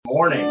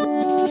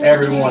morning,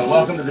 everyone.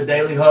 Welcome to the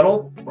Daily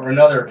Huddle for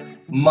another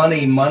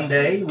Money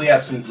Monday. We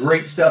have some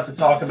great stuff to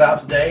talk about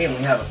today, and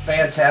we have a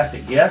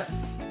fantastic guest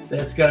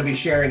that's going to be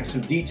sharing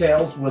some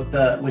details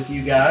with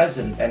you guys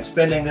and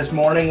spending this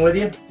morning with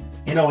you.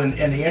 You know, in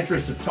the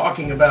interest of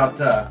talking about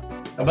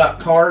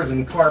cars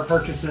and car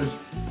purchases,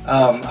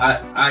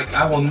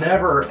 I will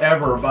never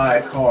ever buy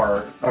a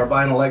car or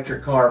buy an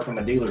electric car from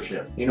a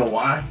dealership. You know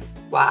why?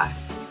 Why?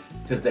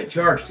 Because they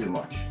charge too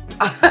much.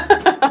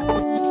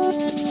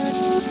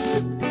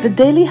 The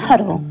Daily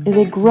Huddle is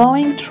a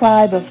growing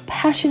tribe of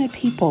passionate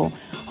people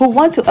who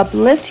want to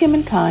uplift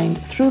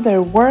humankind through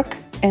their work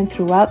and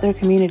throughout their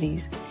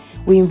communities.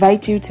 We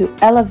invite you to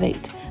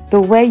elevate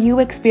the way you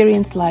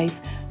experience life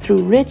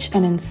through rich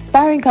and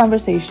inspiring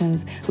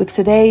conversations with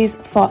today's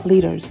thought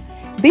leaders.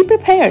 Be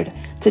prepared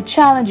to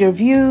challenge your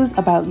views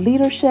about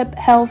leadership,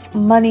 health,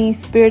 money,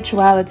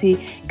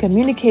 spirituality,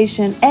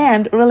 communication,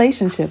 and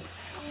relationships.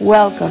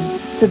 Welcome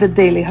to the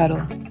Daily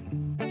Huddle.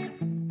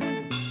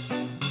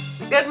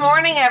 Good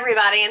morning,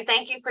 everybody, and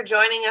thank you for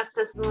joining us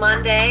this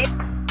Monday.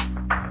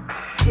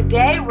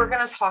 Today, we're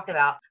going to talk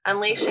about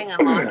unleashing,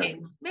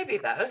 unlocking, maybe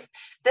both,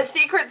 the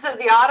secrets of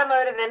the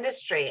automotive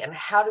industry and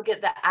how to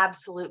get the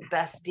absolute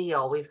best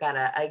deal. We've got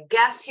a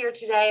guest here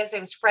today. His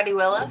name's Freddie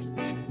Willis.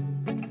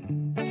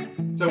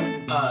 So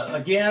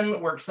again,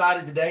 we're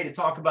excited today to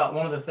talk about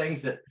one of the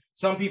things that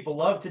some people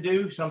love to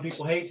do, some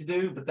people hate to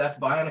do, but that's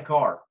buying a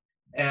car.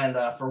 And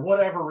for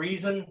whatever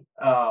reason,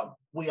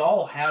 we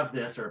all have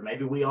this, or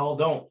maybe we all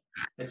don't.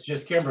 It's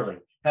just Kimberly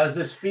has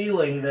this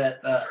feeling that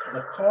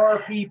the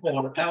car people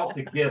are out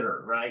to get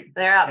her, right?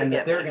 They're out and to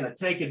that get they're me. going to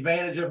take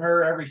advantage of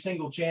her every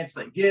single chance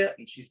they get,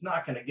 and she's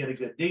not going to get a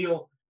good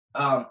deal.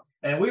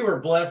 And we were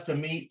blessed to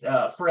meet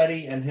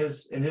Freddie and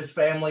his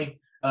family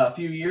a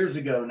few years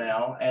ago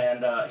now,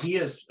 and he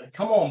has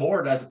come on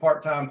board as a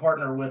part-time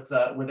partner with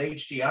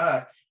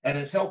HGI and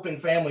is helping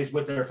families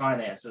with their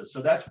finances.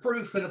 So that's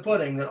proof in the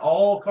pudding that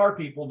all car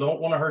people don't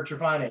want to hurt your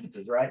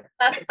finances, right?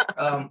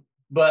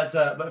 But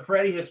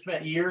Freddie has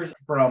spent years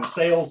from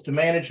sales to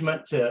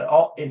management to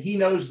all, and he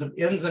knows the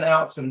ins and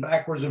outs and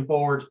backwards and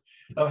forwards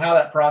of how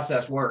that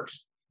process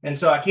works. And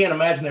so I can't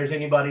imagine there's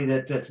anybody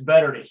that's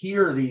better to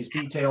hear these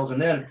details.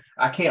 And then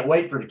I can't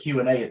wait for the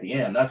Q&A at the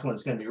end. That's when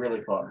it's going to be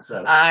really fun.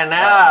 So I know,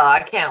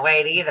 I can't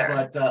wait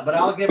either. But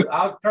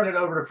I'll turn it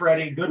over to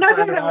Freddie. Good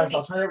friend of ours.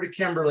 I'll turn it over to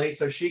Kimberly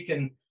so she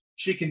can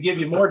give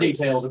you more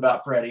details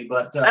about Freddie.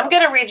 But I'm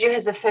going to read you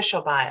his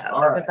official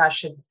bio because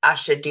I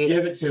should do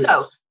give that. it to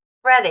us.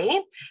 Freddie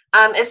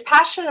is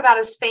passionate about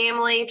his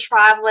family,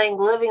 traveling,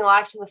 living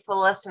life to the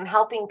fullest, and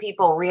helping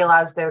people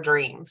realize their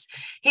dreams.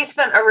 He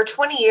spent over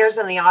 20 years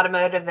in the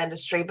automotive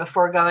industry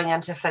before going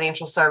into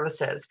financial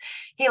services.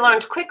 He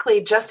learned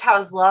quickly just how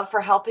his love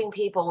for helping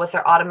people with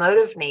their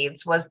automotive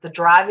needs was the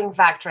driving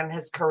factor in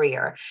his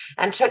career,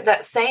 and took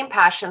that same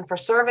passion for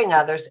serving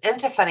others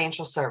into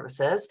financial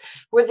services,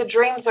 where the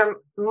dreams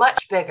are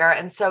much bigger,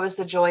 and so is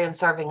the joy in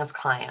serving his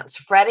clients.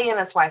 Freddie and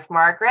his wife,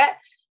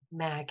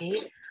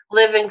 Maggie,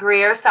 live in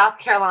Greer, South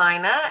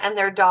Carolina, and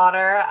their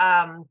daughter,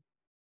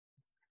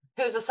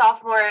 who's a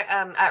sophomore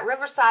at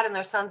Riverside, and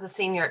their son's a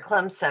senior at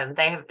Clemson.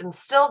 They have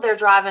instilled their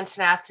drive and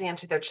tenacity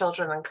into their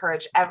children and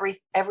encourage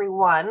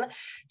everyone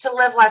to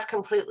live life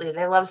completely.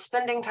 They love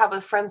spending time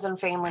with friends and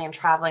family and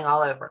traveling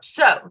all over.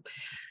 So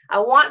I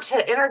want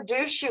to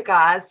introduce you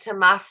guys to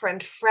my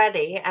friend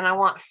Freddie, and I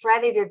want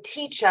Freddie to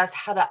teach us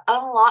how to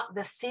unlock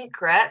the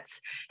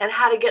secrets and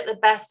how to get the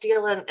best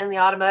deal in the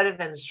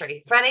automotive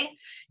industry. Freddie,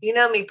 you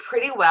know me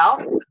pretty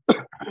well,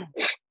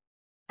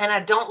 and I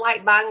don't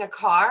like buying a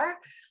car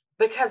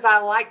because I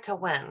like to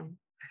win,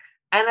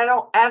 and I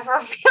don't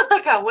ever feel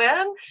like I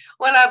win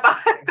when I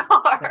buy a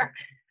car.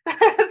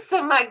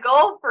 So my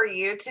goal for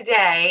you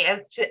today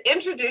is to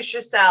introduce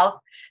yourself,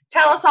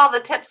 tell us all the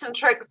tips and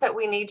tricks that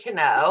we need to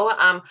know.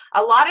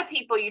 A lot of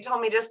people, you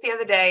told me just the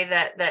other day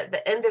that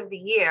the end of the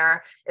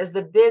year is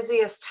the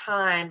busiest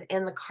time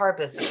in the car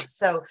business.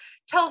 So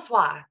tell us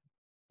why.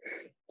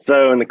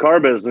 So in the car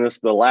business,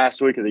 the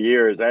last week of the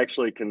year is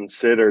actually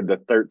considered the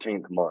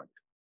 13th month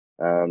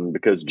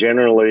because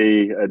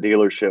generally a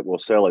dealership will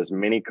sell as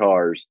many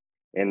cars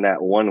in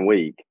that 1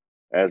 week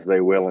as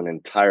they will an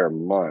entire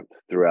month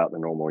throughout the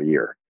normal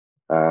year.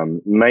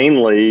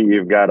 Mainly,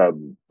 you've got a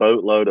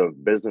boatload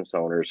of business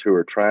owners who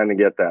are trying to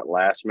get that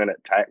last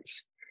minute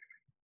tax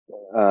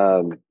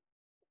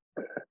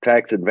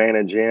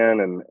advantage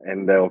in,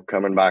 and they'll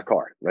come and buy a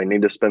car. They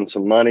need to spend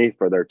some money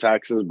for their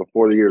taxes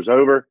before the year's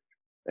over.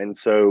 And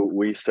so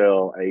we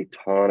sell a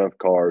ton of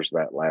cars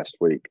that last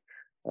week.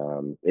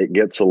 It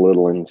gets a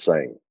little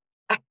insane.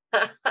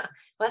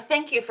 Well,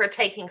 thank you for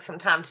taking some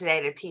time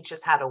today to teach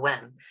us how to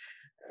win.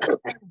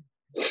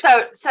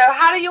 So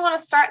how do you want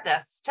to start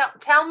this?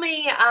 Tell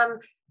me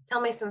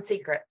some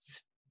secrets.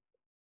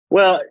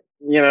 Well,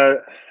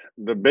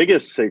 the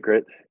biggest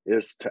secret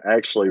is to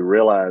actually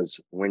realize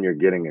when you're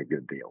getting a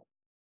good deal.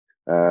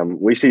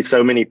 We see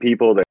so many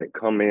people that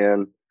come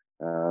in.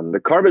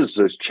 The car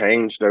business has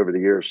changed over the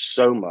years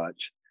so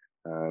much.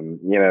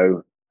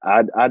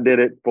 I did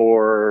it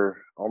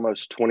for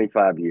almost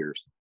 25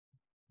 years.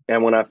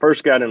 And when I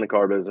first got in the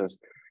car business,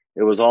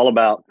 it was all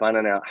about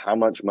finding out how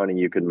much money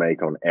you could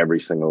make on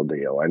every single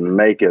deal and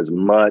make as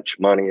much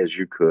money as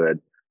you could.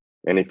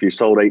 And if you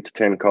sold 8 to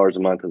 10 cars a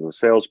month as a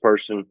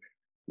salesperson,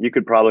 you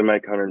could probably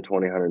make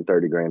 120,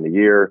 130 grand a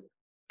year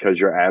because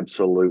you're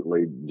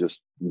absolutely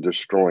just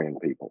destroying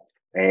people.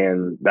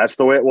 And that's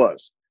the way it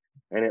was.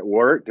 And it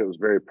worked. It was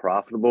very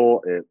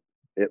profitable.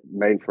 It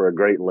made for a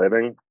great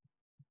living.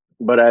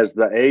 But as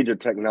the age of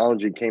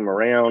technology came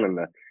around and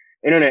the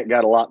internet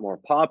got a lot more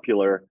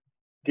popular,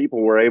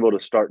 people were able to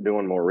start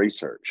doing more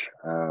research.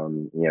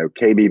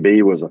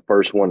 KBB was the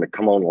first one to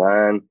come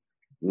online.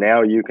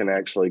 Now you can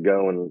actually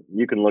go and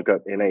you can look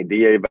up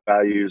NADA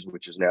values,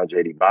 which is now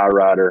JD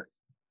Buyrider.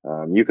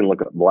 You can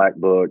look up Black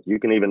Book. You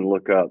can even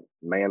look up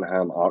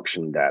Manheim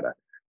auction data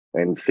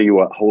and see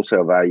what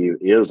wholesale value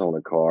is on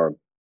a car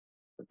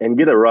and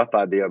get a rough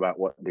idea about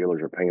what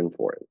dealers are paying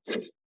for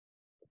it.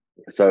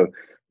 So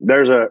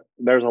there's a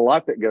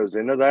lot that goes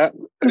into that.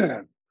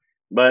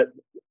 But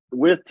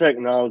with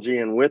technology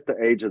and with the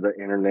age of the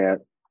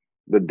internet,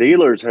 the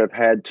dealers have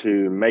had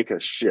to make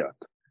a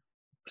shift.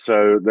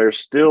 So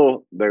there's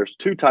 2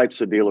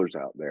 types of dealers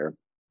out there.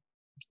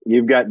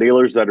 You've got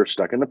dealers that are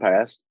stuck in the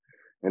past,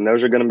 and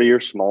those are going to be your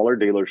smaller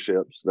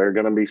dealerships. They're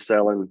going to be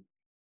selling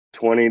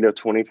 20 to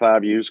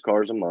 25 used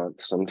cars a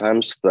month,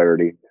 sometimes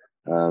 30.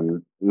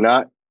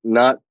 Not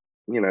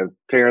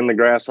tearing the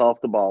grass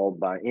off the ball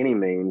by any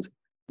means,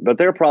 but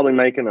they're probably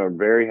making a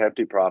very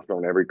hefty profit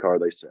on every car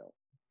they sell.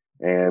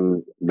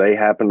 And they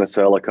happen to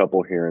sell a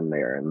couple here and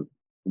there. And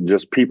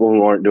just people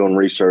who aren't doing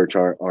research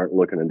aren't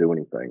looking to do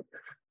anything.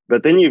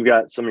 But then you've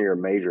got some of your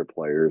major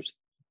players.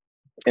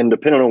 And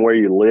depending on where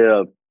you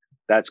live,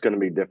 that's going to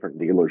be different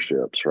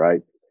dealerships,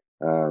 right?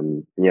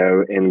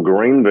 In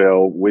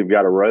Greenville, we've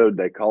got a road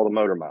they call the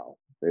Motor Mile.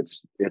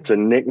 It's a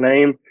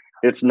nickname.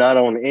 It's not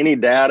on any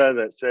data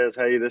that says,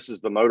 hey, this is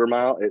the Motor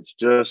Mile. It's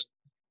just,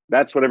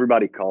 that's what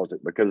everybody calls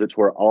it because it's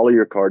where all of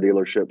your car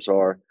dealerships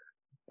are.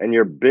 And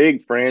your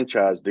big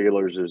franchise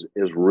dealers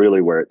is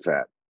really where it's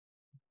at.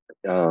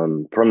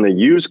 From the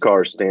used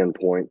car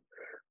standpoint,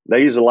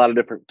 they use a lot of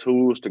different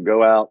tools to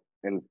go out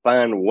and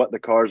find what the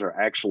cars are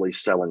actually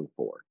selling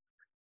for,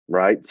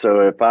 right?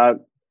 So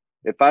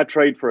if I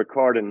trade for a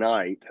car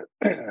tonight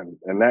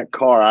and that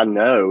car I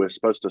know is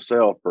supposed to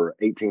sell for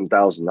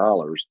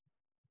 $18,000,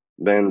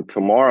 then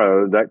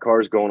tomorrow that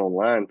car is going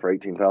online for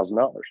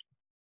 $18,000,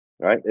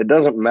 right? It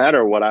doesn't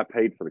matter what I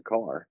paid for the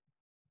car.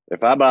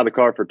 If I buy the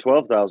car for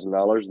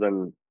 $12,000,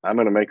 then I'm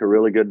going to make a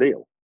really good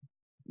deal.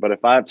 But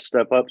if I have to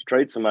step up to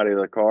trade somebody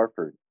the car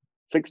for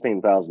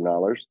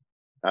 $16,000,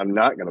 I'm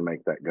not going to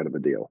make that good of a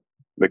deal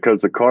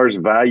because the car's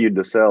valued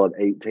to sell at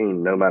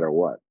 18 no matter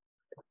what.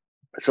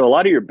 So a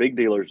lot of your big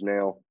dealers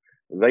now,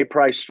 they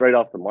price straight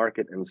off the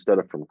market instead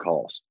of from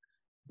cost.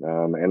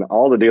 And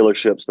all the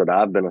dealerships that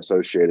I've been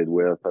associated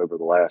with over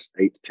the last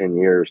 8 to 10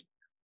 years,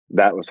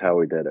 that was how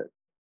we did it.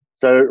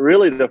 So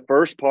really the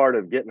first part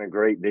of getting a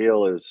great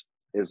deal is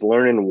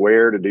learning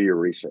where to do your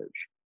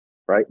research,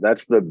 right?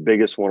 That's the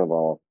biggest one of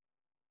all.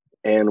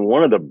 And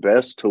one of the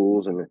best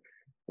tools, and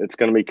it's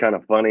going to be kind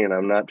of funny, and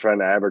I'm not trying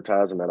to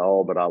advertise them at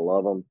all, but I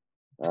love them.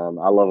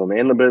 I love them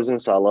in the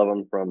business. I love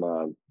them from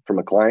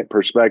a client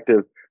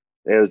perspective,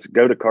 is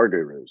go to Car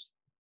Gurus.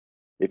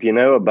 If you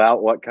know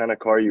about what kind of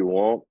car you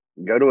want,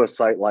 go to a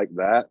site like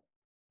that.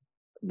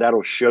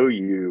 That'll show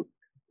you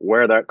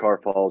where that car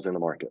falls in the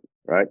market,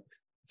 right?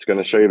 It's going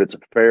to show you if it's a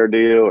fair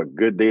deal, a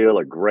good deal,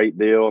 a great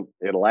deal.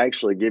 It'll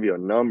actually give you a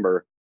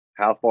number,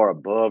 how far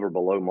above or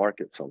below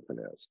market something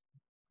is.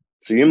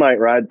 So you might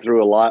ride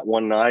through a lot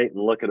one night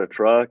and look at a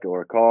truck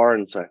or a car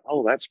and say,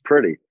 oh, that's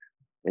pretty.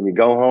 And you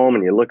go home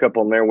and you look up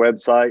on their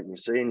website and you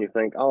see and you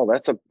think, oh,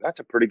 that's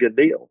a pretty good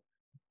deal.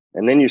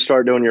 And then you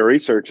start doing your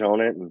research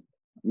on it and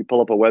you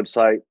pull up a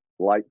website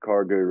like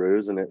Car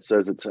Gurus and it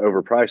says it's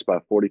overpriced by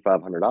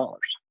 $4,500.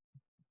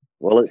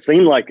 Well, it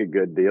seemed like a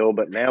good deal,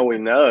 but now we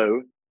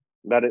know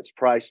that it's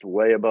priced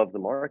way above the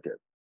market.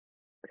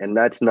 And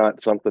that's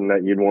not something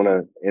that you'd want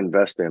to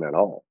invest in at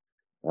all.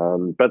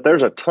 But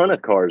there's a ton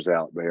of cars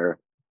out there,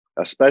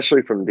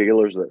 especially from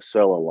dealers that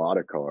sell a lot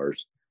of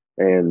cars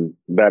and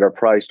that are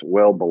priced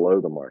well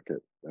below the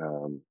market.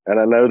 And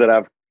I know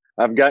that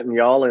I've gotten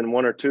y'all in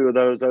one or two of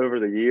those over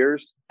the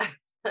years.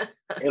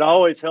 It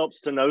always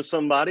helps to know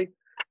somebody.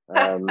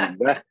 I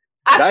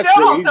still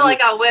don't feel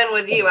like I'll win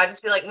with you. I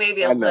just feel like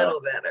maybe a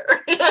little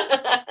better.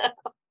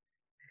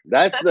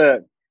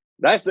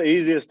 That's the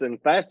easiest and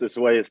fastest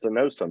way is to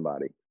know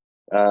somebody.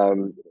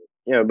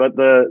 But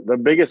the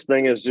biggest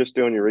thing is just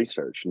doing your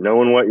research,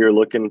 knowing what you're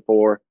looking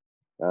for.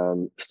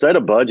 Set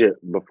a budget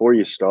before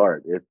you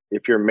start.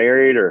 If you're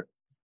married or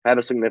have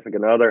a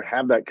significant other,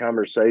 have that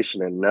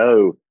conversation and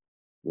know,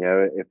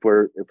 if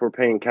we're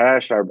paying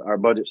cash, our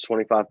budget's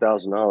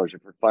 $25,000.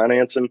 If we're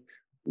financing,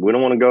 we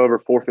don't want to go over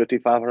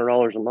 $450,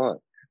 $500 a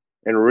month,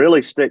 and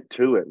really stick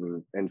to it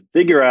and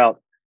figure out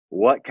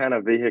what kind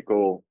of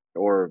vehicle,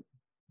 or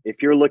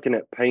if you're looking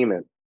at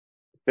payment,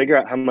 figure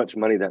out how much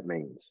money that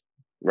means,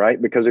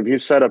 right? Because if you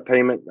set a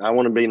payment, I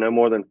want to be no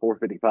more than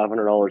 $450,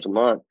 $500 a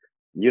month.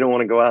 you don't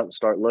want to go out and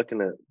start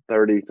looking at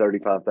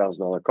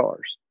 $35,000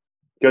 cars,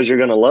 because you're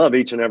going to love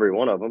each and every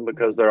one of them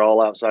because they're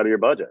all outside of your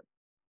budget.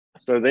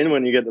 So then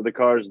when you get to the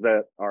cars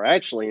that are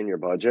actually in your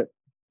budget,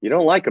 you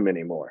don't like them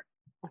anymore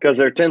because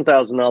they're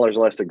 $10,000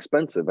 less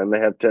expensive and they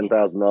have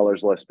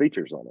 $10,000 less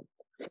features on them.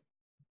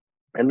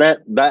 And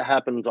that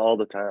happens all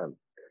the time.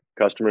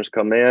 Customers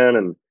come in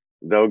and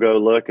they'll go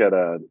look at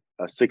a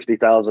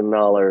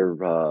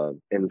 $60,000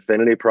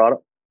 Infinity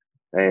product,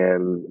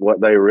 and what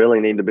they really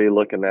need to be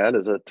looking at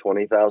is a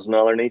 $20,000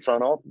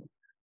 Nissan Altima.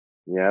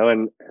 You know,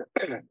 and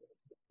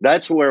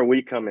that's where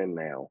we come in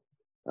now.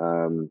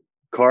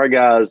 Car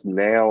guys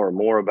now are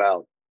more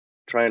about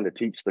trying to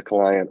teach the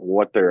client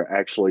what they're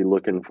actually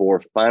looking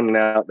for, finding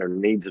out their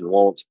needs and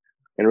wants,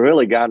 and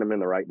really guide them in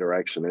the right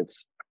direction.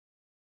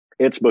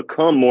 It's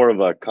become more of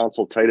a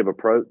consultative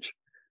approach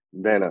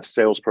than a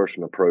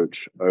salesperson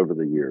approach over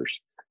the years.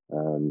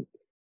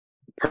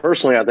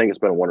 Personally, I think it's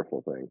been a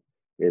wonderful thing.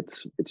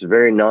 It's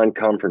very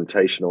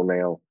non-confrontational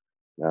now.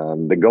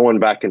 The going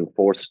back and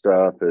forth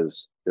stuff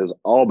is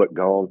all but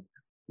gone.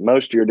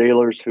 Most of your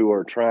dealers who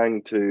are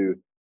trying to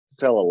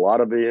sell a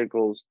lot of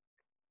vehicles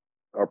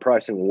are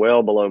pricing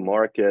well below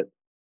market.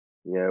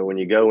 You know, when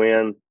you go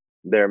in,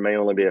 there may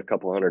only be a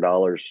couple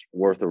 $100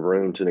 worth of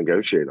room to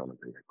negotiate on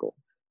a vehicle,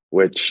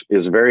 which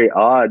is very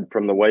odd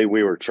from the way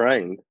we were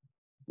trained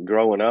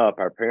growing up.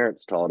 Our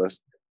parents taught us.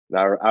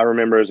 I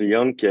remember as a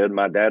young kid,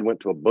 my dad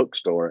went to a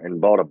bookstore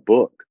and bought a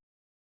book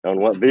on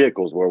what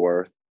vehicles were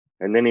worth,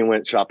 and then he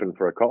went shopping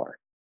for a car.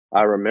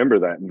 I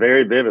remember that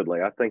very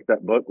vividly. I think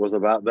that book was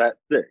about that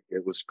thick.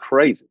 It was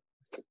crazy.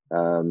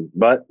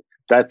 But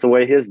that's the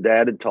way his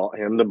dad had taught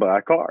him to buy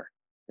a car.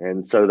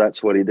 And so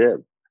that's what he did.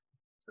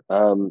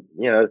 You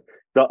know,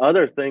 the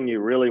other thing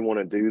you really want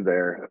to do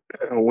there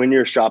when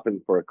you're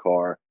shopping for a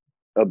car,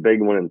 a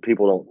big one, and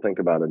people don't think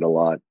about it a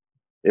lot,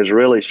 is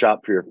really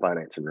shop for your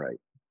financing rate,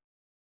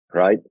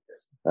 right?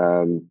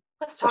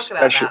 Let's talk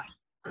about that.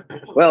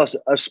 Well,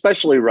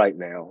 especially right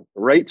now,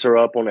 rates are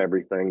up on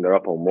everything. They're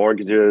up on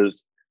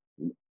mortgages.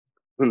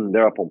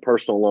 They're up on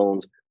personal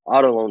loans.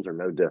 Auto loans are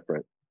no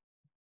different.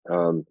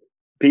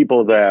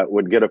 People that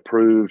would get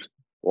approved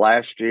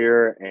last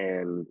year,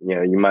 and you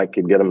know, you might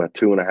could get them a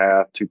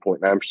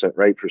 2.9%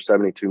 rate for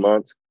 72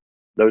 months.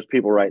 Those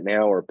people right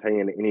now are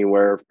paying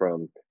anywhere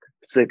from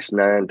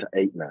 6.9 to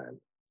 8.9.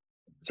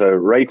 So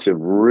rates have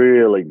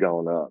really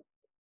gone up.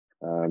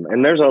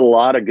 And there's a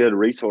lot of good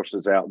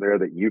resources out there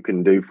that you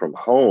can do from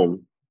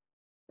home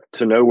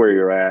to know where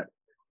you're at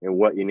and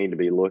what you need to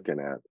be looking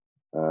at.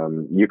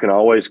 You can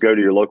always go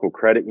to your local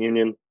credit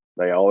union.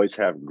 They always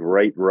have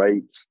great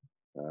rates.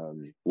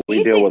 Do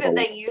you think that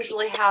they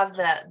usually have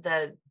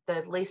the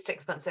least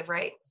expensive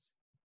rates?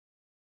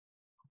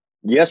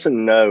 Yes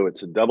and no.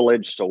 It's a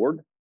double-edged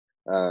sword.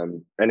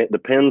 And it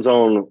depends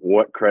on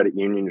what credit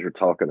unions you're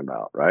talking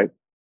about, right?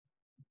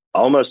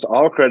 Almost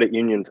all credit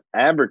unions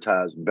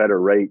advertise better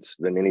rates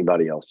than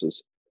anybody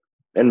else's,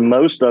 and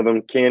most of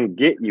them can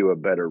get you a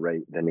better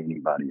rate than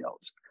anybody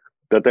else.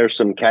 But there's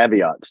some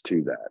caveats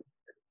to that,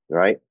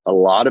 right? A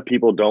lot of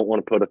people don't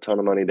want to put a ton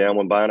of money down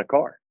when buying a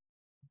car.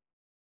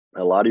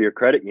 A lot of your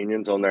credit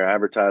unions on their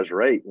advertised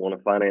rate want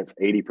to finance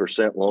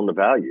 80% loan to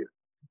value,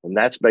 and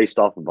that's based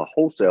off of a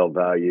wholesale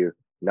value,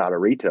 not a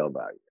retail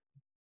value.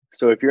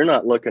 So if you're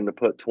not looking to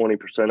put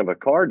 20% of a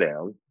car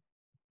down,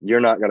 you're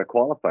not going to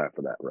qualify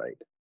for that rate.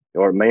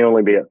 Or it may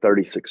only be at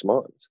 36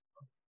 months.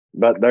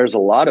 But there's a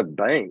lot of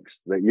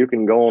banks that you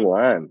can go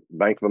online.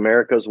 Bank of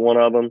America is one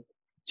of them.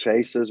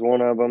 Chase is one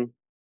of them.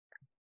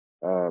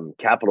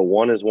 Capital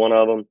One is one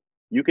of them.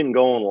 You can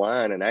go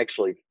online and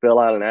actually fill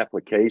out an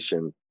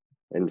application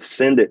and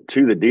send it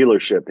to the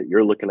dealership that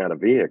you're looking at a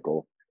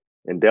vehicle,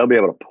 and they'll be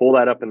able to pull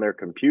that up in their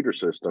computer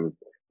system,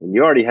 and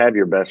you already have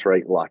your best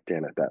rate locked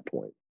in at that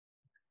point.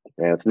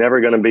 And it's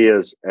never going to be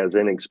as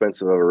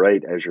inexpensive of a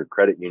rate as your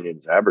credit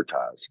unions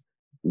advertise.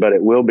 But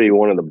it will be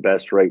one of the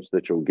best rates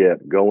that you'll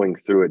get going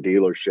through a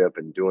dealership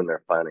and doing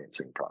their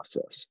financing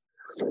process.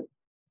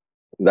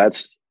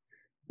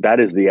 That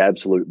is the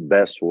absolute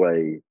best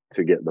way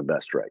to get the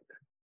best rate.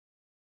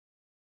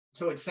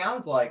 So it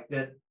sounds like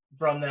that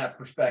from that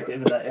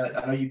perspective, and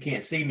I know you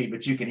can't see me,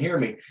 but you can hear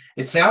me.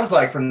 It sounds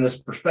like from this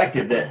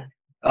perspective that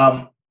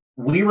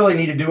we really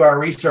need to do our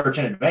research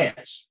in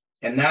advance.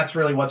 And that's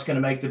really what's going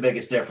to make the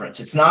biggest difference.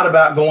 It's not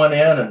about going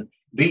in and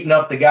beating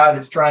up the guy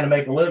that's trying to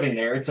make a living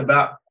there. It's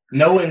about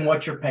knowing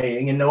what you're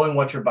paying and knowing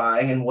what you're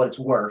buying and what it's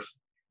worth,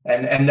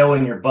 and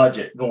knowing your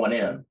budget going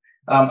in.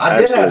 I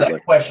did have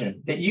that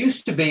question. It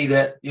used to be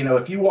that, you know,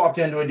 if you walked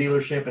into a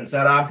dealership and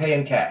said, I'm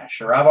paying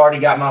cash, or I've already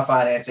got my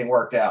financing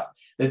worked out,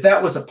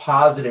 that was a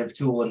positive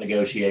tool in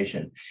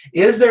negotiation.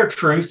 Is there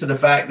truth to the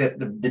fact that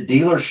the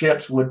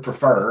dealerships would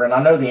prefer, and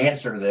I know the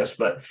answer to this,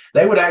 but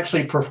they would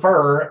actually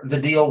prefer the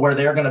deal where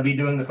they're going to be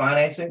doing the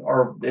financing,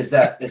 or is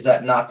that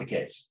not the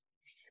case?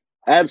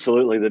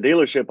 Absolutely. The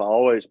dealership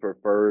always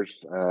prefers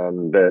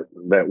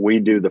that we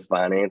do the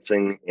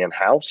financing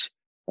in-house.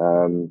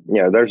 You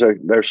know,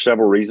 there's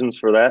several reasons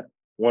for that.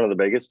 One of the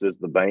biggest is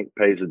the bank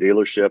pays the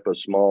dealership a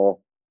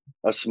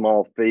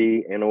small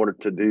fee in order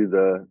to do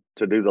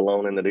to do the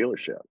loan in the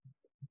dealership.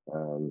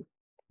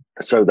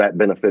 So that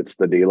benefits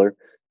the dealer.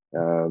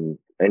 And,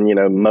 you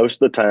know,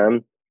 most of the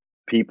time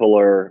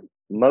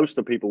most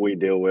of the people we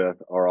deal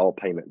with are all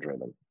payment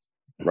driven,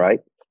 right?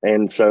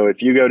 And so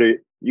if you go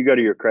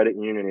to your credit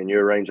union and you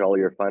arrange all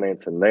your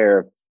financing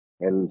there,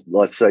 and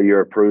let's say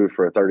you're approved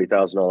for a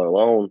 $30,000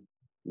 loan,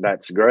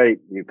 that's great.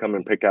 You come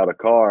and pick out a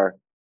car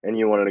and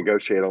you want to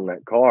negotiate on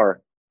that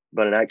car,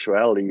 but in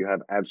actuality, you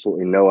have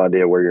absolutely no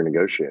idea where you're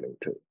negotiating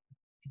to.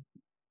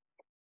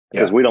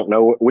 Because we don't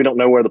know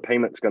where the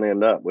payment's going to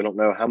end up. We don't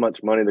know how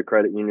much money the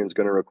credit union is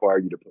going to require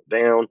you to put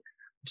down,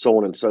 so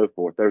on and so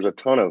forth. There's a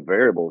ton of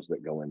variables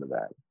that go into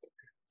that.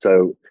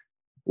 So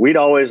we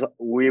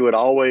would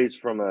always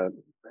from a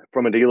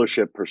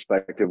dealership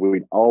perspective,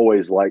 we'd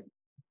always like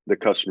the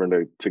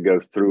customer to go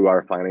through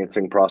our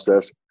financing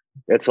process.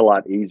 It's a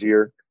lot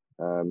easier.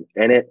 And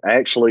it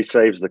actually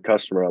saves the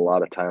customer a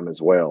lot of time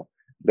as well.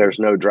 There's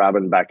no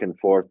driving back and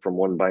forth from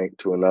one bank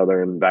to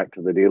another and back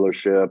to the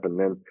dealership. And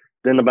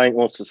then the bank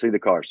wants to see the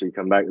car. So you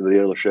come back to the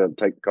dealership,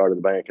 take the car to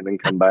the bank, and then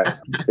come back.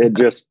 It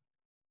just,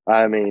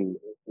 I mean,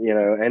 you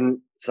know, and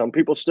some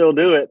people still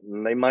do it,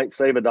 and they might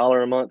save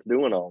 $1 a month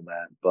doing all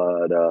that.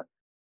 But,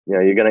 you know,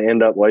 you're going to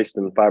end up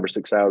wasting 5 or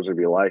 6 hours of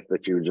your life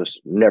that you would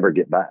just never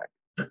get back.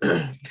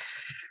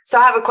 So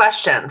I have a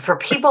question for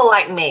people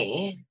like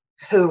me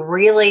who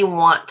really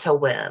want to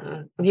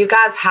win. You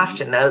guys have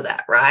to know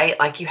that, right?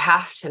 Like you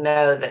have to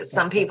know that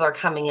some people are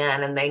coming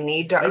in and they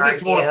need to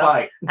argue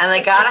and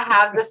they got to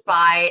have the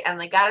fight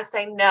and they got to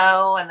say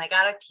no and they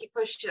got to keep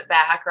pushing it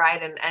back,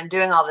 right? And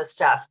doing all this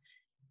stuff.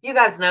 You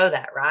guys know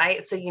that,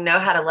 right? So you know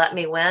how to let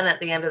me win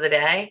at the end of the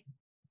day?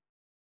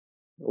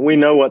 We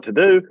know what to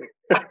do.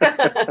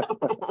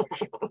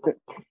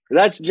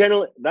 That's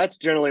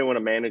generally when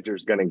a manager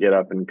is going to get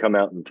up and come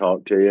out and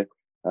talk to you.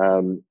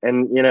 And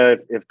you know,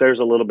 if there's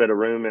a little bit of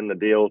room in the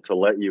deal to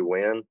let you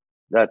win,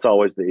 that's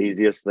always the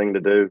easiest thing to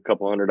do. A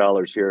couple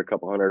 $100 here, a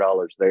couple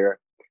 $100 there.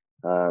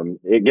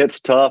 It gets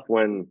tough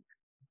when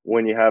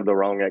you have the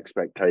wrong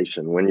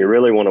expectation, when you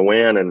really want to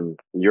win and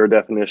your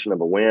definition of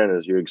a win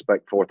is you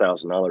expect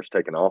 $4,000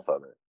 taken off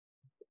of it.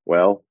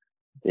 Well,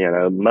 you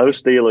know,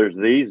 most dealers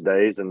these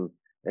days, and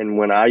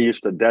when I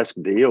used to desk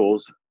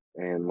deals,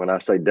 and when I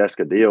say desk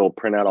a deal,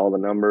 print out all the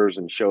numbers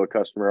and show a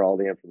customer all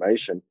the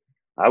information,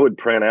 I would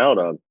print out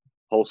a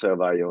wholesale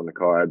value on the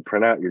car. I'd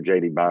print out your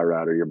JD buy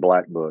rider, your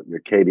black book, your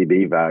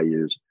KBB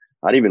values.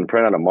 I'd even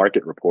print out a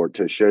market report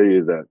to show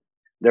you that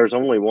there's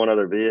only one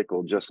other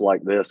vehicle just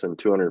like this in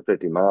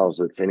 250 miles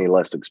that's any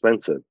less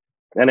expensive,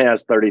 and it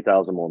has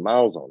 30,000 more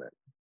miles on it.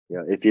 You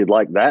know, if you'd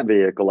like that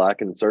vehicle, I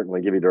can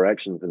certainly give you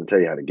directions and tell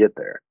you how to get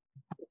there.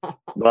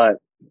 But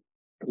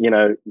you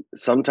know,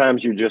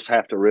 sometimes you just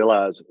have to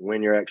realize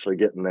when you're actually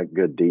getting a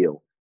good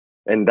deal.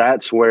 And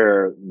that's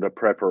where the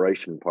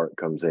preparation part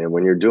comes in.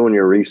 When you're doing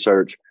your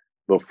research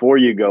before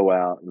you go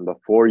out and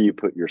before you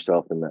put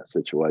yourself in that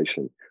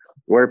situation.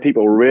 Where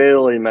people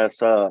really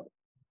mess up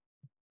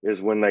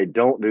is when they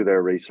don't do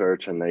their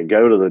research and they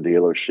go to the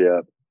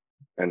dealership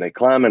and they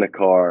climb in a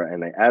car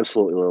and they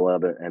absolutely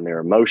love it and their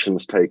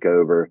emotions take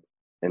over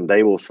and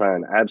they will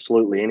sign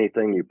absolutely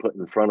anything you put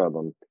in front of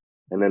them.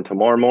 And then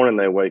tomorrow morning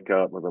they wake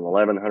up with an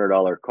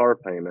 $1,100 car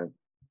payment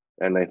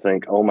and they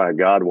think, oh my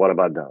God, what have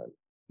I done?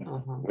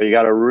 Mm-hmm. Well, you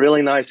got a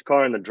really nice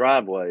car in the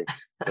driveway,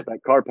 but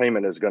that car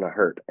payment is going to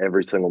hurt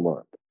every single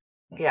month.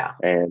 Yeah.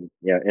 And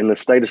yeah, in the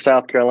state of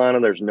South Carolina,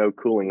 there's no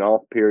cooling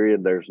off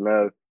period. There's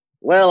no,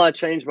 well, I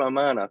changed my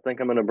mind. I think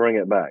I'm going to bring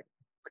it back.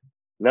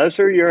 No,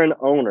 sir, you're an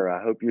owner.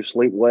 I hope you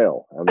sleep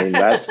well. I mean,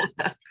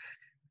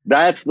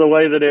 that's the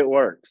way that it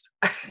works.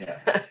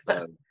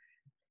 Yeah.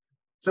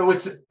 So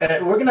it's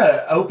we're going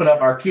to open up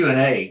our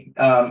Q&A,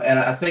 and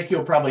I think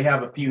you'll probably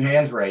have a few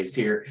hands raised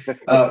here.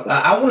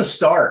 I want to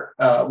start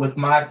with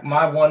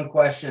my one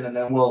question, and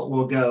then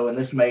we'll go. And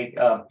this may,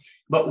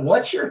 but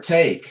what's your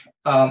take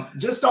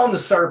just on the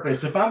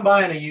surface? If I'm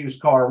buying a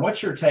used car,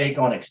 what's your take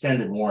on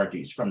extended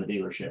warranties from the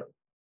dealership?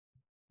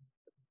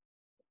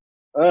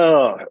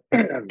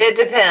 It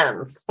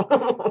depends.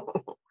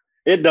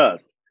 It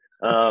does.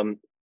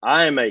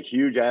 I am a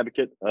huge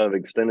advocate of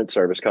extended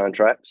service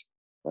contracts.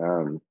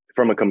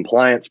 From a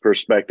compliance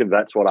perspective,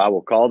 that's what I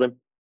will call them,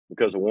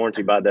 because a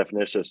warranty by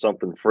definition is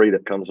something free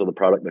that comes with a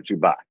product that you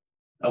buy.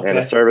 Okay. And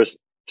a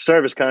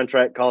service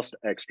contract costs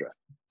extra.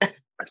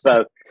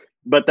 So,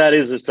 but that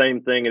is the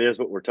same thing. It is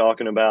what we're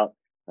talking about.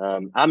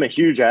 I'm a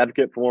huge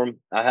advocate for them.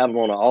 I have them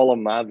on all of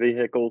my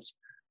vehicles.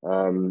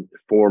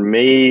 For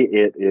me,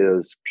 it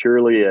is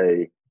purely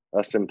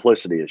a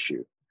simplicity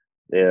issue.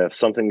 If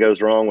something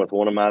goes wrong with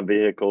one of my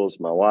vehicles,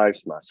 my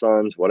wife's, my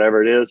son's,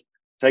 whatever it is,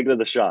 take it to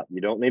the shop.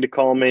 You don't need to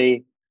call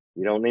me.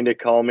 You don't need to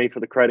call me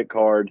for the credit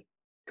card.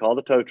 Call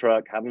the tow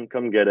truck, have them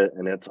come get it,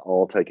 and it's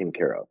all taken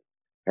care of.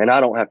 And I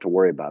don't have to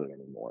worry about it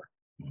anymore.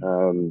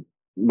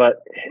 But,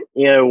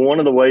 you know, one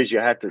of the ways you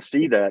have to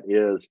see that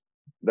is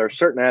there are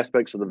certain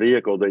aspects of the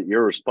vehicle that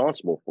you're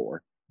responsible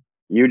for.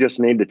 You just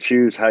need to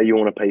choose how you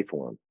want to pay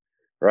for them,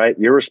 right?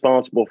 You're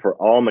responsible for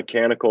all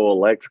mechanical,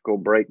 electrical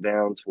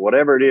breakdowns,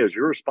 whatever it is,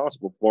 you're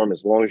responsible for them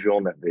as long as you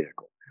own that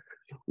vehicle.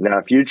 Now,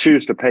 if you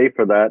choose to pay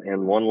for that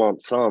in one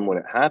lump sum when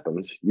it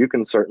happens, you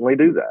can certainly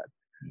do that.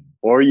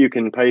 Or you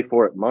can pay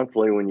for it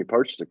monthly when you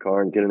purchase a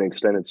car and get an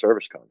extended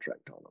service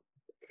contract on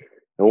it.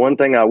 And one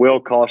thing I will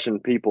caution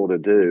people to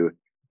do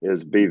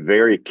is be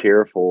very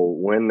careful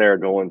when they're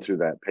going through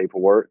that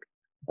paperwork.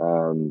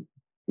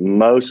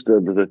 Most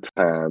of the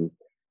time,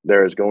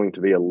 there is going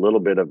to be a little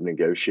bit of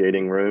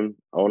negotiating room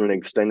on an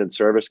extended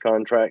service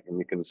contract, and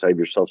you can save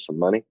yourself some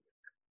money.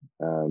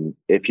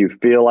 If you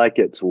feel like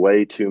it's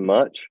way too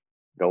much,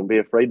 don't be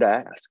afraid to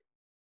ask.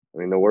 I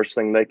mean, the worst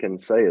thing they can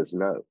say is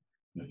no.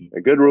 Mm-hmm.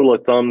 A good rule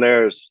of thumb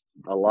there is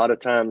a lot of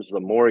times the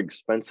more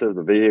expensive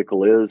the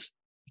vehicle is,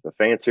 the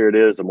fancier it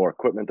is, the more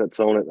equipment that's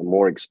on it, the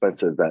more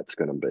expensive that's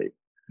going to be.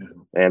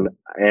 Mm-hmm.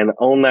 And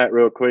on that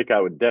real quick, I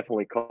would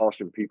definitely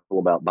caution people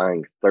about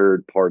buying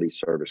third-party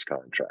service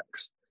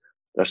contracts,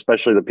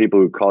 especially the people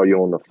who call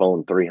you on the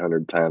phone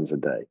 300 times a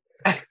day.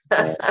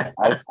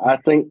 I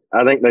think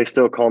they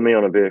still call me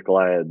on a vehicle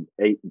I had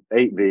eight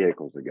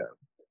vehicles ago.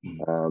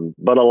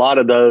 But a lot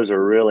of those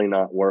are really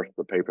not worth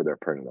the paper they're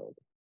printed on.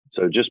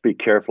 So just be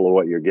careful of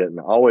what you're getting.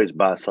 Always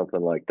buy something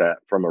like that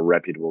from a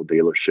reputable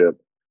dealership.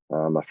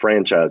 A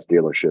franchise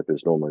dealership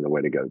is normally the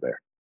way to go there.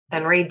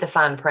 And read the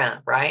fine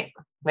print, right?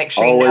 Make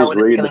sure always you know what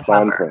it's going to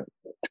cover. Print.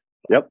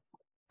 Yep.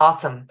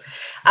 Awesome.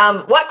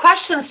 What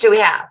questions do we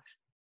have?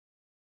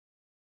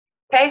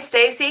 Okay,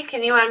 Stacy,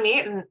 can you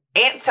unmute and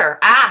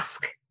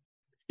ask?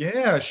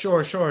 Yeah,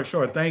 sure.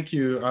 Thank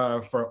you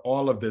for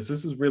all of this.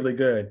 This is really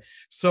good.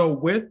 So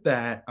with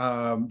that,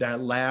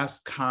 that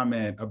last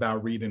comment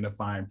about reading the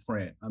fine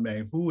print, I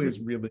mean, who is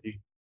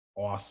really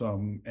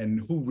awesome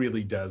and who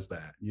really does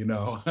that,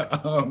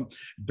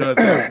 does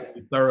that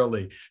really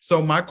thoroughly?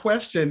 So my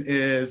question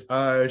is,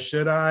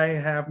 should I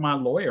have my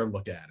lawyer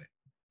look at it?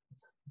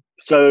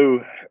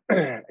 So,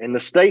 and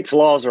the state's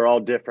laws are all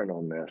different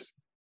on this.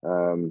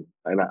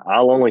 And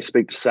I'll only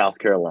speak to South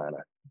Carolina.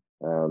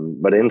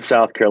 But in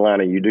South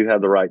Carolina, you do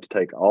have the right to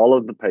take all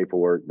of the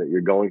paperwork that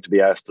you're going to be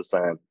asked to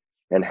sign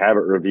and have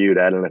it reviewed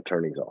at an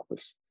attorney's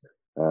office.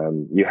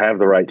 You have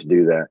the right to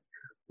do that.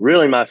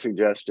 Really, my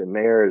suggestion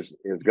there is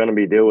going to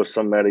be deal with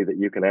somebody that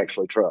you can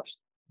actually trust.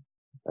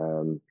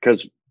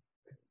 Because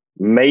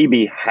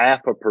maybe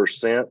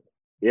 0.5%,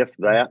 if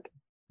that,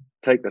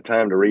 take the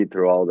time to read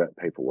through all that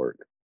paperwork.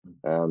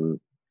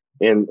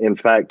 In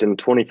fact, in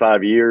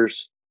 25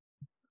 years,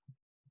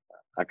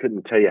 I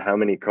couldn't tell you how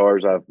many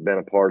cars I've been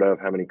a part of,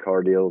 how many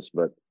car deals,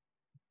 but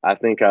I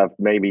think I've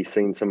maybe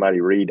seen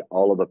somebody read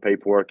all of the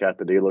paperwork at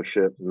the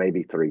dealership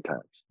maybe 3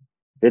 times.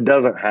 It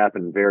doesn't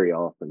happen very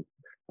often.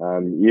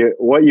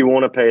 What you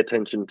want to pay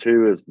attention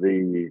to is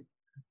the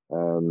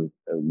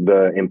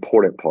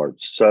important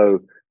parts.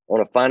 So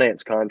on a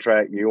finance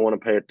contract, you want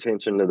to pay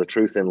attention to the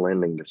truth in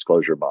lending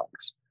disclosure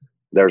box.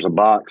 There's a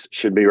box,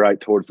 should be right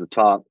towards the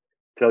top,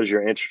 tells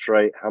your interest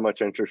rate, how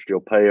much interest you'll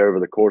pay over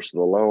the course of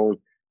the loan.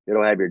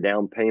 It'll have your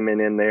down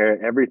payment in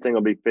there. Everything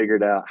will be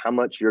figured out, how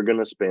much you're going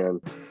to spend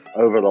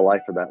over the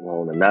life of that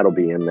loan, and that'll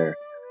be in there.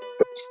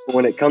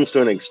 When it comes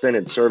to an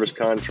extended service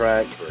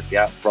contract or a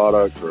gap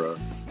product or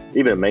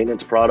even a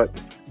maintenance product,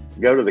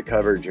 go to the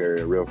coverage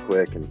area real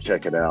quick and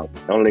check it out.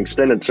 On an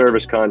extended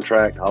service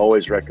contract, I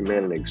always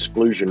recommend an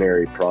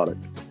exclusionary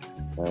product.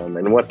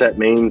 And what that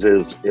means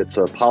is it's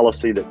a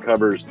policy that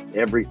covers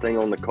everything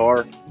on the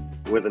car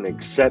with an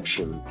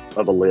exception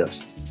of a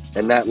list.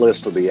 And that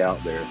list will be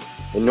out there.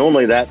 And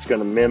normally that's going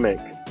to mimic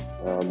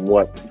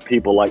what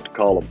people like to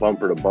call a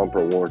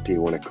bumper-to-bumper warranty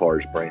when a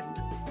car is brand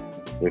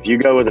new. If you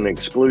go with an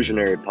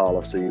exclusionary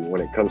policy when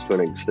it comes to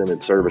an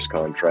extended service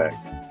contract,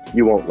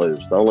 you won't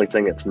lose. The only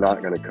thing it's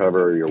not going to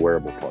cover are your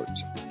wearable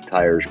parts,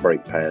 tires,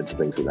 brake pads,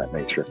 things of that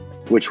nature,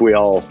 which we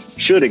all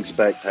should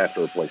expect to have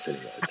to replace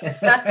anyway.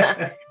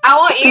 I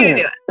want you to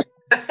do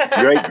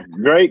it.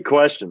 Great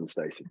question,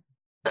 Stacy.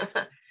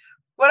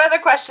 What other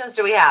questions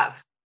do we have?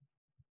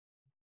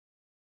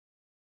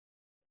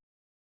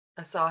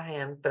 I saw a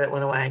hand, but it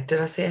went away.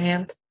 Did I see a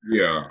hand?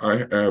 Yeah, I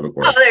have a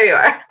question. Oh, there you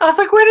are. I was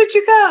like, where did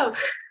you go?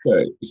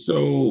 Okay,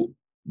 so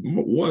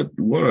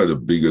one of the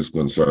biggest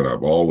concern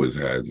I've always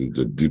had is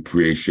the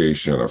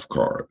depreciation of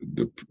car,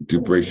 the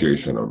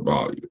depreciation of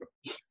value.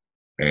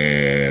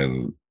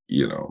 And,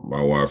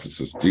 my wife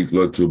is a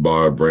stickler to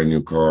buy a brand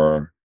new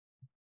car,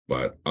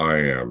 but I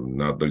am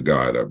not the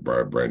guy that buy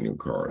a brand new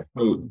car.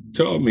 So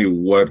tell me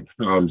what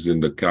comes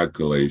in the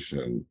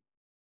calculation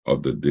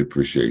of the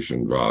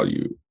depreciation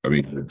value. I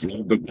mean, you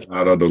drove the car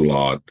out of the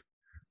lot.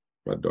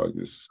 My dog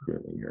is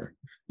screaming here.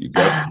 You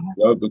got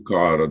the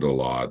car out of the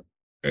lot,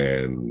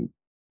 and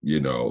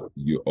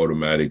you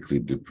automatically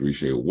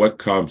depreciate. What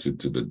comes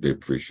into the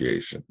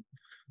depreciation?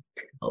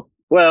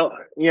 Well,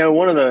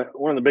 one of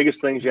the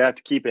biggest things you have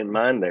to keep in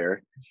mind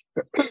there,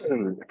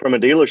 from a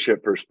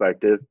dealership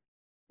perspective,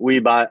 we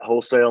buy it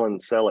wholesale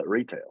and sell at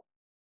retail,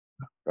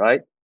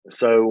 right?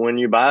 So when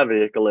you buy a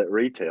vehicle at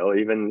retail,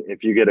 even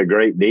if you get a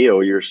great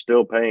deal, you're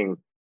still paying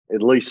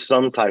at least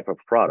some type of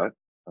product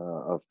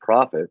of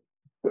profit,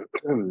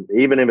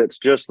 even if it's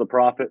just the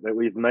profit that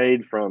we've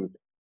made from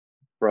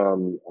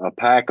a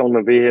pack on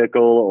the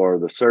vehicle or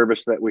the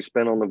service that we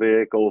spent on the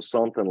vehicle,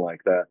 something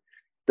like that.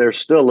 there's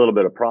still a little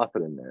bit of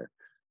profit in there.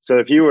 So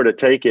if you were to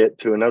take it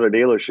to another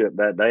dealership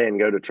that day and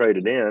go to trade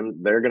it in,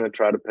 they're going to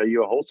try to pay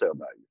you a wholesale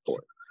value for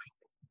it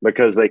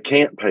because they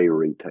can't pay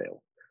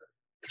retail.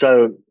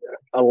 So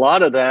a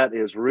lot of that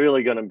is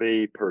really going to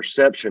be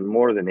perception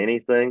more than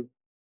anything.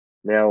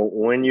 Now,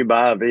 when you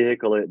buy a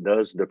vehicle, it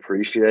does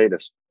depreciate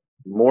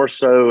more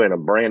so in a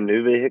brand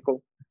new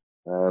vehicle.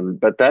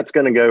 But that's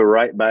going to go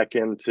right back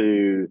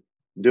into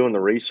doing the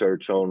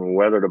research on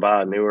whether to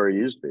buy a new or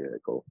used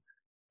vehicle.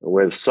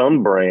 With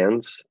some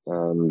brands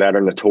that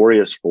are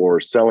notorious for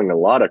selling a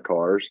lot of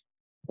cars,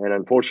 and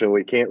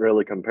unfortunately, we can't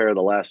really compare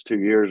the last 2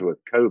 years with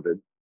COVID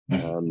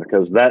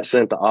because that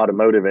sent the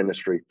automotive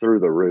industry through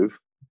the roof.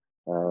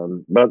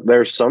 But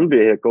there's some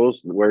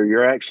vehicles where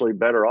you're actually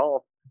better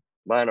off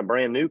buying a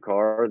brand new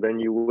car than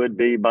you would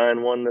be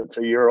buying one that's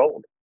a year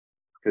old,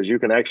 because you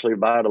can actually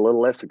buy it a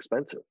little less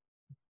expensive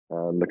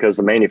because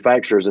the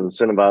manufacturers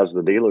incentivize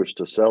the dealers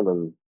to sell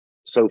them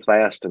so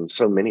fast and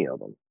so many of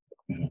them.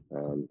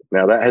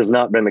 Now, that has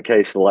not been the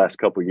case the last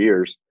couple of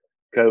years.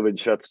 COVID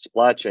shut the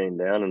supply chain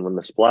down, and when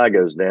the supply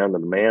goes down, the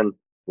demand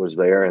was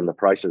there and the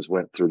prices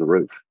went through the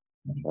roof.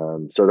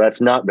 So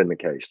that's not been the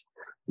case.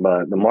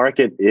 But the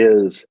market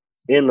is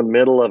in the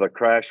middle of a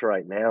crash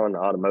right now in the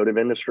automotive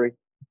industry.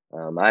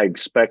 I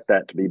expect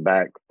that to be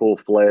back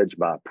full-fledged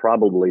by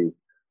probably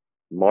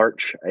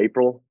March,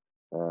 April.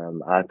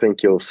 I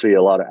think you'll see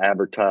a lot of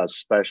advertised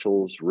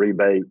specials,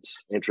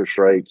 rebates, interest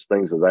rates,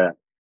 things of that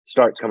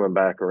start coming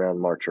back around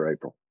March or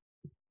April.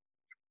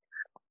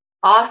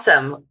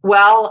 Awesome.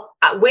 Well,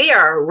 we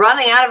are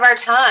running out of our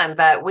time,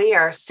 but we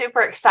are super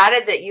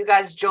excited that you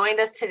guys joined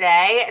us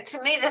today.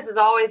 To me, this is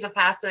always a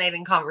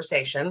fascinating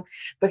conversation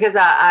because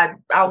I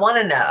want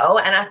to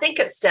know, and I think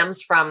it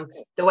stems from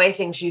the way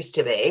things used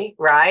to be,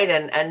 right?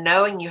 And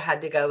knowing you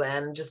had to go in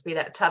and just be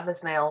that tough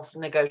as nails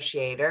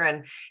negotiator,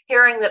 and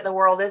hearing that the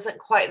world isn't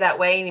quite that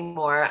way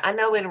anymore. I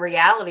know in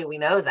reality, we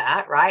know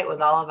that, right?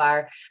 With all of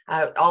our,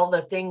 all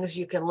the things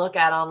you can look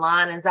at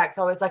online, and Zach's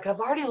always like, I've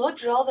already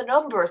looked at all the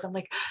numbers. I'm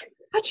like,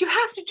 but you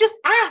have to just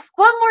ask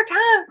one more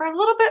time for a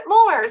little bit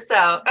more.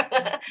 So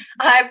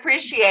I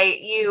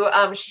appreciate you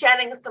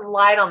shedding some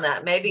light on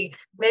that. Maybe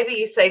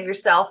you save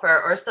yourself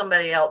or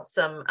somebody else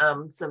some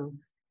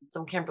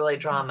Kimberly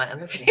drama in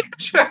the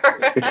future.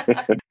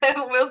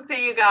 We'll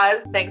see you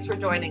guys. Thanks for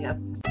joining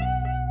us.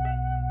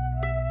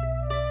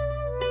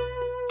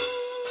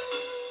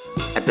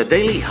 At the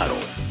Daily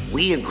Huddle,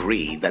 we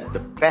agree that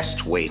the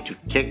best way to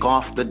kick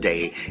off the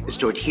day is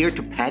to adhere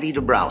to Patty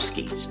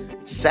Dabrowski's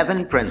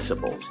 7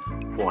 principles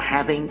for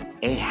having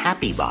a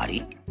happy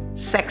body,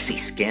 sexy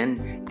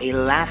skin, a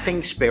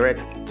laughing spirit,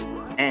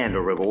 and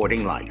a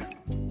rewarding life.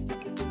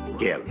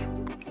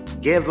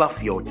 Give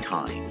of your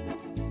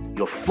time,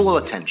 your full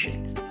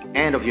attention,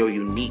 and of your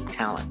unique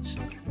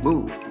talents.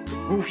 Move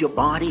your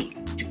body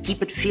to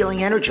keep it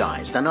feeling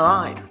energized and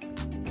alive.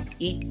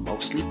 Eat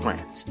mostly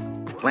plants.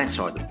 Plants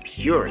are the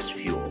purest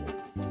fuel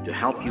to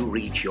help you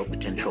reach your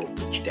potential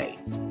each day.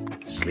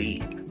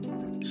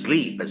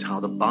 Sleep is how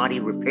the body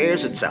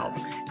repairs itself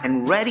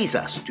and readies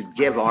us to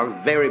give our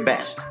very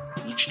best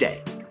each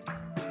day.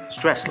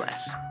 Stress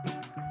less.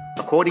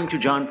 According to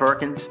John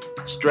Perkins,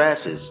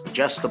 stress is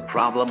just a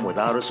problem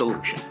without a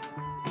solution.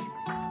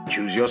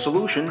 Choose your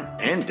solution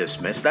and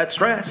dismiss that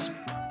stress.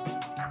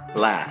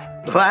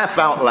 Laugh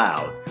out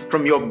loud,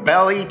 from your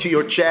belly to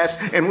your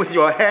chest and with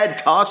your head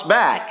tossed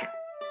back.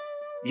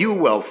 You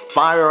will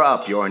fire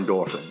up your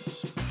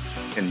endorphins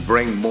and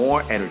bring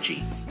more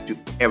energy to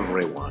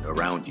everyone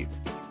around you.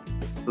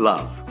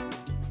 Love.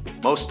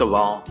 Most of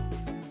all,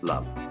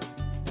 love.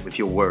 With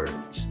your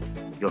words,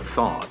 your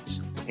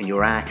thoughts, and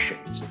your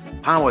actions.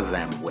 Power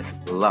them with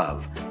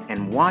love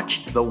and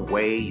watch the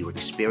way you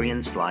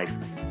experience life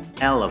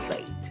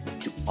elevate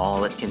to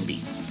all it can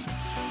be.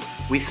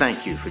 We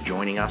thank you for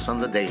joining us on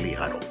the Daily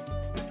Huddle.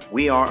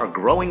 We are a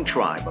growing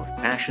tribe of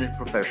passionate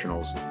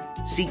professionals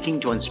seeking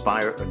to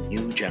inspire a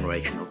new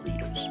generation of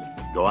leaders.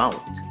 Go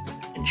out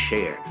and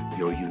share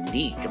your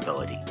unique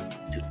ability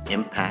to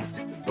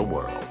impact the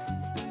world.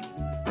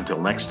 Until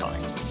next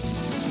time.